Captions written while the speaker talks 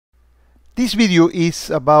This video is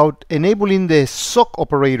about enabling the SOC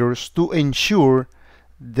operators to ensure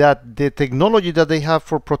that the technology that they have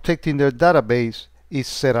for protecting their database is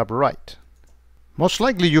set up right. Most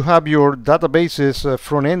likely you have your databases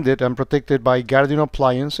front-ended and protected by Guardian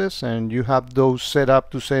appliances, and you have those set up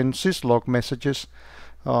to send syslog messages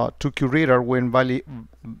to QRadar when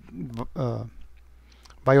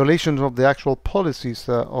violations of the actual policies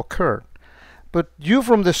occur. But you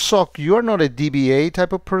from the SOC, you are not a DBA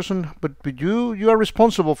type of person, but you are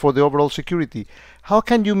responsible for the overall security. How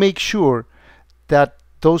can you make sure that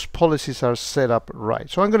those policies are set up right?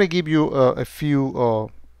 So I'm going to give you a few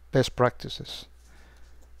best practices.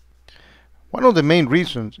 One of the main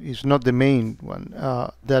reasons, is not the main one,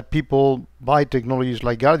 that people buy technologies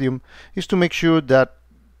like Guardium is to make sure that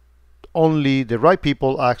only the right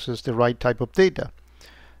people access the right type of data.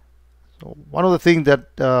 So one of the things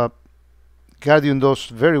that Guardian does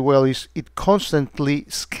very well is it constantly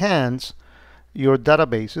scans your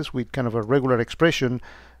databases with kind of a regular expression,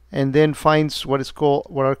 and then finds what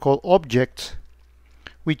are called objects,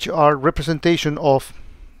 which are representation of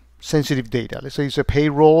sensitive data. Let's say it's a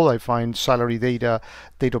payroll, I find salary data,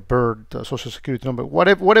 date of birth, social security number,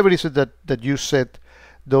 whatever it is that you set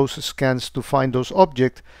those scans to find those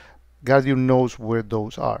objects. Guardian knows where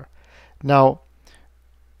those are. Now,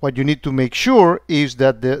 what you need to make sure is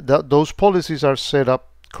that those policies are set up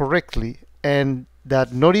correctly, and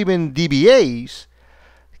that not even DBAs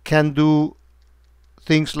can do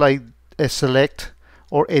things like a select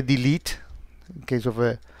or a delete in case of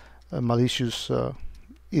a malicious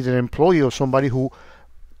either employee or somebody who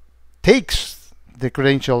takes the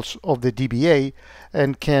credentials of the DBA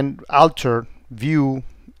and can alter, view,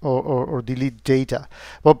 or delete data.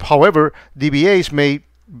 But however, DBAs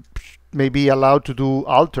may be allowed to do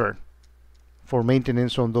alter for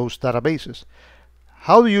maintenance on those databases.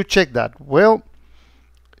 How do you check that? Well,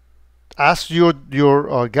 ask your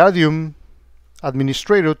Guardium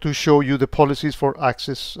administrator to show you the policies for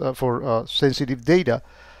access for sensitive data,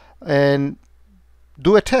 and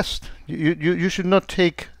do a test. You should not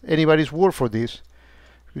take anybody's word for this,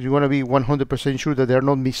 because you want to be 100% sure that there are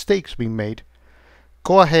no mistakes being made.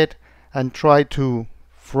 Go ahead and try to,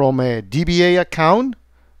 from a DBA account,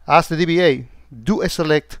 ask the DBA, do a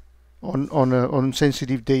select on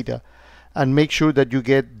sensitive data, and make sure that you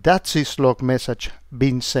get that syslog message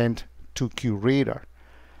being sent to QRadar.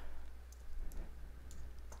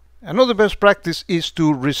 Another best practice is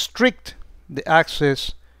to restrict the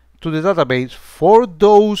access to the database for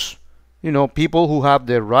those people who have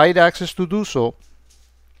the right access to do so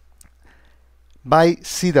by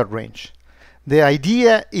CDAR range. The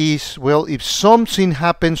idea is, well, if something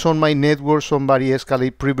happens on my network, somebody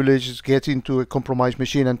escalates privileges, gets into a compromised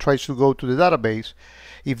machine and tries to go to the database,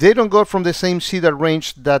 if they don't go from the same CDAR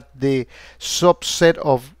range that the subset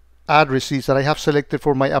of addresses that I have selected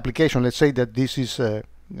for my application, let's say that this is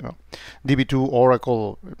DB2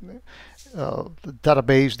 Oracle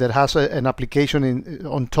database that has an application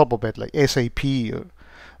on top of it, like SAP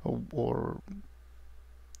or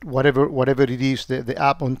whatever it is, the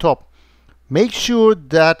app on top. Make sure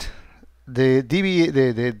that the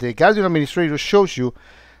Guardian administrator shows you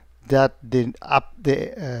that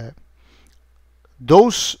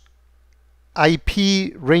those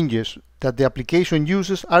IP ranges that the application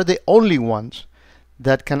uses are the only ones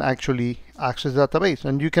that can actually access the database,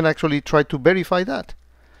 and you can actually try to verify that.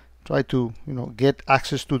 Try to get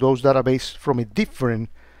access to those databases from a different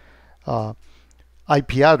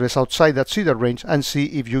IP address outside that CDAR range, and see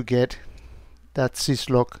if you get that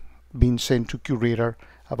syslog being sent to QRadar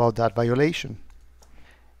about that violation.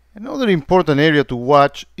 Another important area to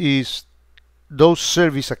watch is those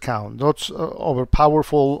service accounts, those over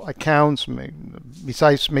powerful accounts.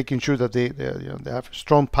 Besides making sure that they have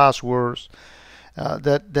strong passwords,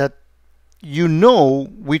 that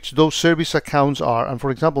which those service accounts are. And for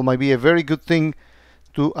example, might be a very good thing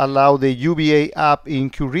to allow the UBA app in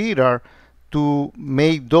QRadar to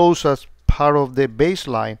make those as part of the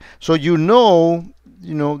baseline, so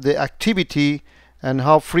the activity and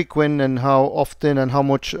how frequent and how often and how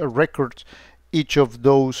much records each of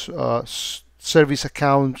those service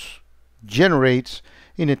accounts generates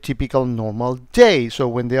in a typical normal day. So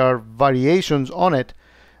when there are variations on it,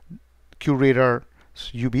 QRadar's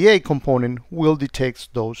UBA component will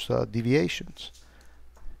detect those deviations.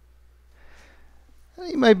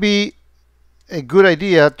 It might be a good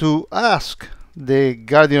idea to ask the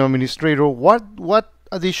Guardian administrator, what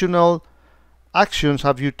additional actions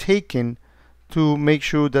have you taken to make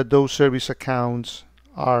sure that those service accounts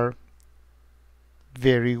are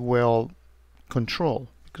very well controlled,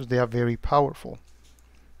 because they are very powerful.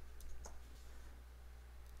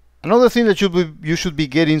 Another thing that you should be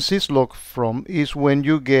getting syslog from is when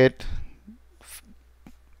you get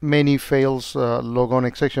many fails logon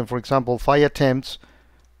execution. For example, 5 attempts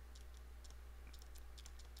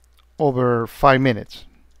over 5 minutes,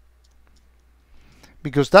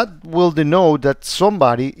 because that will denote that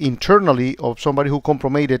somebody internally, or somebody who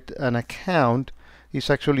compromised an account, is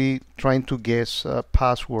actually trying to guess a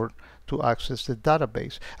password to access the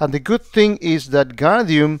database. And the good thing is that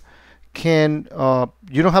Guardium can,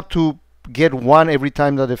 you don't have to get one every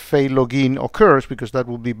time that a failed login occurs, because that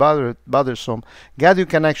would be bothersome. Guardium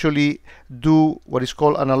can actually do what is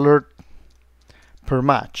called an alert per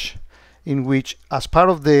match, in which, as part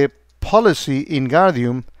of the policy in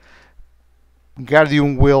Guardium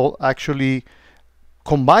will actually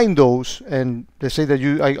combine those, and they say that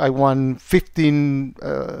I want 15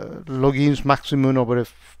 logins maximum over a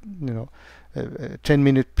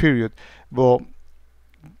 10-minute period. Well,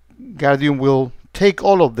 Guardium will take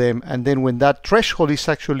all of them, and then when that threshold is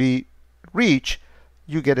actually reached,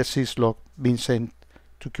 you get a syslog being sent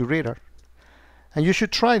to QRadar. And you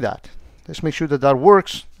should try that. Let's make sure that that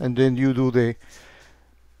works, and then you do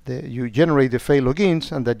you generate the failed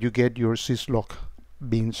logins, and that you get your syslog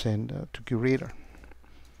being sent to QRadar.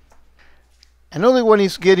 Another one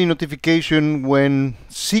is getting notification when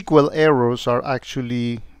SQL errors are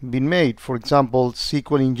actually being made. For example,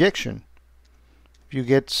 SQL injection. If you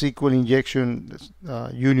get SQL injection,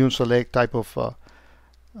 union select type of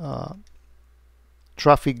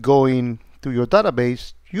traffic going to your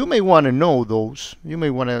database, you may want to know those. You may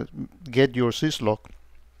want to get your syslog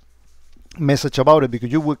message about it, because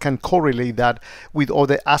you can correlate that with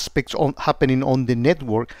other aspects happening on the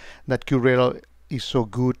network that QRadar is so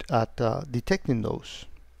good at detecting those.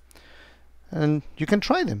 And you can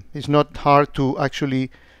try them. It's not hard to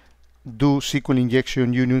actually do SQL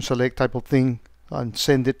injection, union select type of thing, and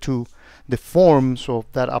send it to the forms of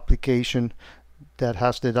that application that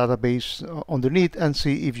has the database underneath, and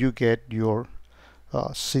see if you get your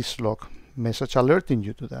syslog message alerting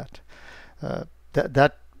you to that.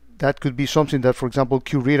 That could be something that, for example,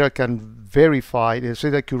 QRadar can verify. They say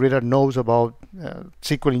that QRadar knows about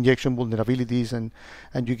SQL injection vulnerabilities,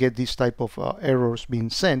 and you get these type of errors being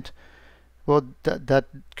sent. Well, that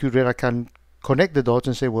QRadar can connect the dots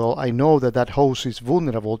and say, well, I know that host is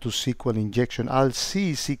vulnerable to SQL injection. I'll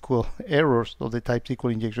see SQL errors of the type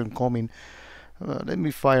SQL injection coming. Let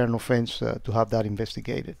me fire an offense to have that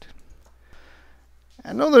investigated.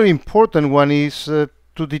 Another important one is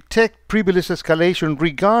to detect privilege escalation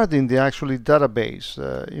regarding the actual database.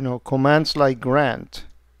 Commands like grant,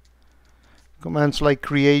 commands like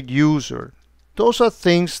create user. Those are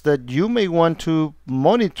things that you may want to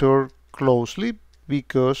monitor closely,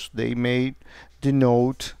 because they may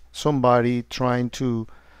denote somebody trying to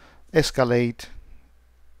escalate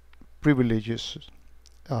privileges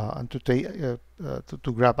and to take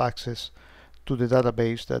to grab access to the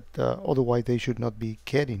database that otherwise they should not be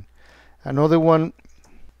getting. Another one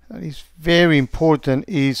that is very important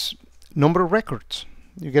is number of records.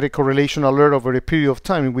 You get a correlation alert over a period of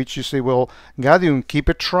time, in which you say, well, Guardium, keep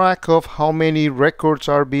a track of how many records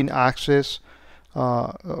are being accessed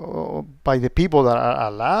by the people that are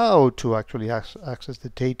allowed to actually access the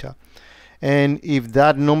data. And if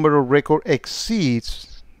that number of record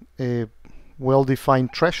exceeds a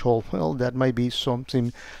well-defined threshold, well, that might be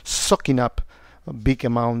something sucking up big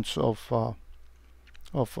amounts of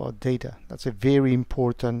data. That's a very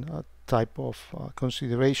important type of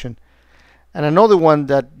consideration. And another one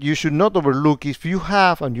that you should not overlook, if you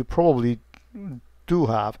have, and you probably do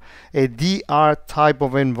have, a DR type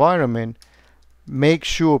of environment,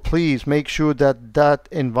 please make sure that that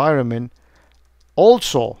environment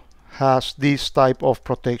also has this type of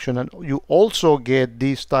protection, and you also get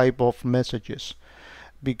these type of messages,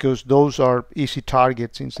 because those are easy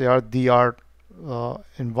targets. Since they are DR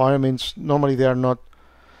environments, normally they are not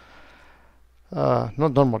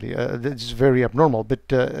normally, it's very abnormal, but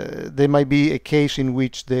there might be a case in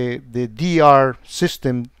which the DR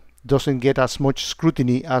system doesn't get as much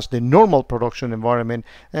scrutiny as the normal production environment,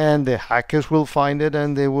 and the hackers will find it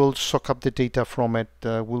and they will suck up the data from it,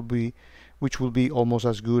 which will be almost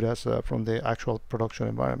as good as from the actual production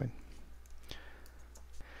environment.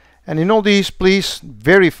 And in all these, please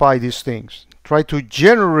verify these things. Try to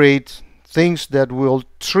generate things that will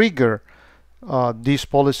trigger these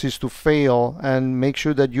policies to fail, and make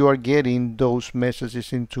sure that you are getting those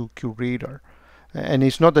messages into QRadar. And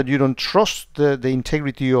it's not that you don't trust the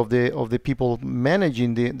integrity of the people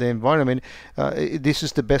managing the environment. This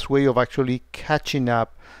is the best way of actually catching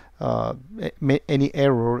up any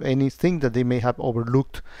error, anything that they may have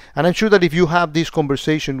overlooked. And I'm sure that if you have this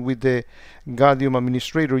conversation with the Guardium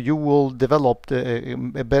administrator, you will develop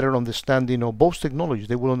a better understanding of both technologies.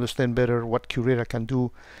 They will understand better what QRadar can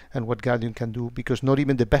do and what Guardium can do, because not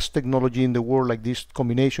even the best technology in the world like this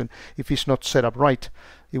combination, if it's not set up right,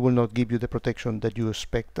 it will not give you the protection that you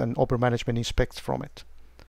expect and upper management expects from it.